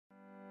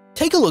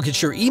Take a look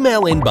at your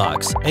email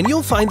inbox and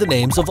you'll find the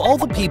names of all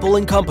the people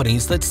and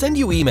companies that send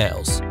you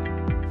emails.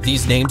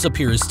 These names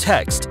appear as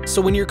text,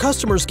 so when your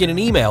customers get an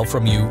email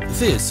from you,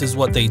 this is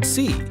what they'd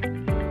see.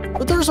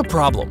 But there's a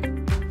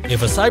problem.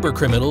 If a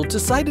cybercriminal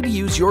decided to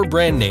use your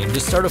brand name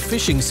to start a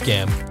phishing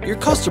scam, your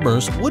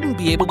customers wouldn't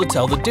be able to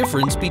tell the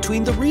difference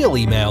between the real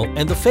email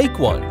and the fake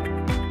one.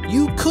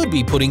 You could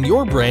be putting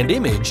your brand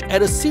image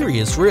at a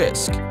serious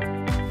risk.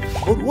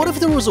 But what if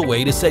there was a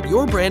way to set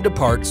your brand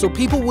apart so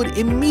people would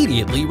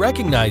immediately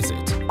recognize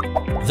it?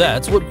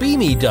 That's what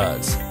BIMI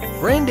does.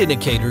 Brand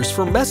Indicators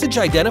for Message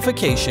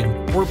Identification,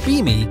 or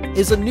BIMI,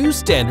 is a new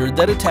standard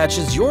that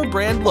attaches your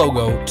brand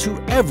logo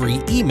to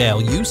every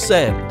email you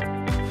send.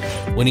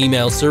 When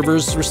email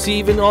servers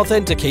receive and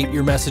authenticate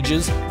your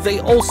messages, they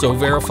also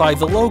verify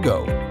the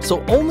logo,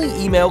 so only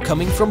email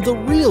coming from the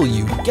real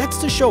you gets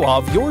to show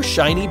off your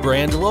shiny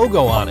brand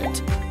logo on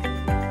it.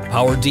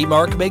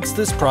 PowerDMARC makes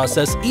this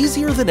process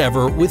easier than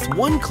ever with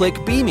one-click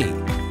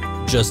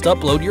BIMI. Just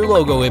upload your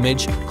logo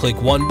image, click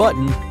one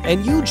button,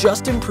 and you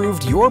just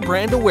improved your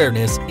brand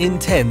awareness in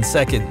 10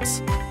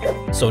 seconds.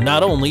 So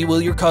not only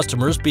will your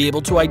customers be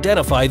able to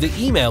identify the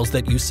emails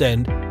that you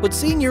send, but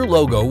seeing your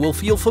logo will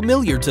feel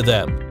familiar to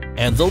them,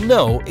 and they'll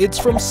know it's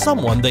from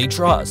someone they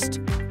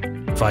trust.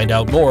 Find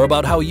out more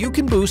about how you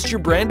can boost your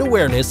brand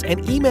awareness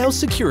and email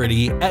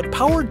security at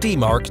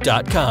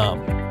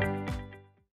PowerDMARC.com.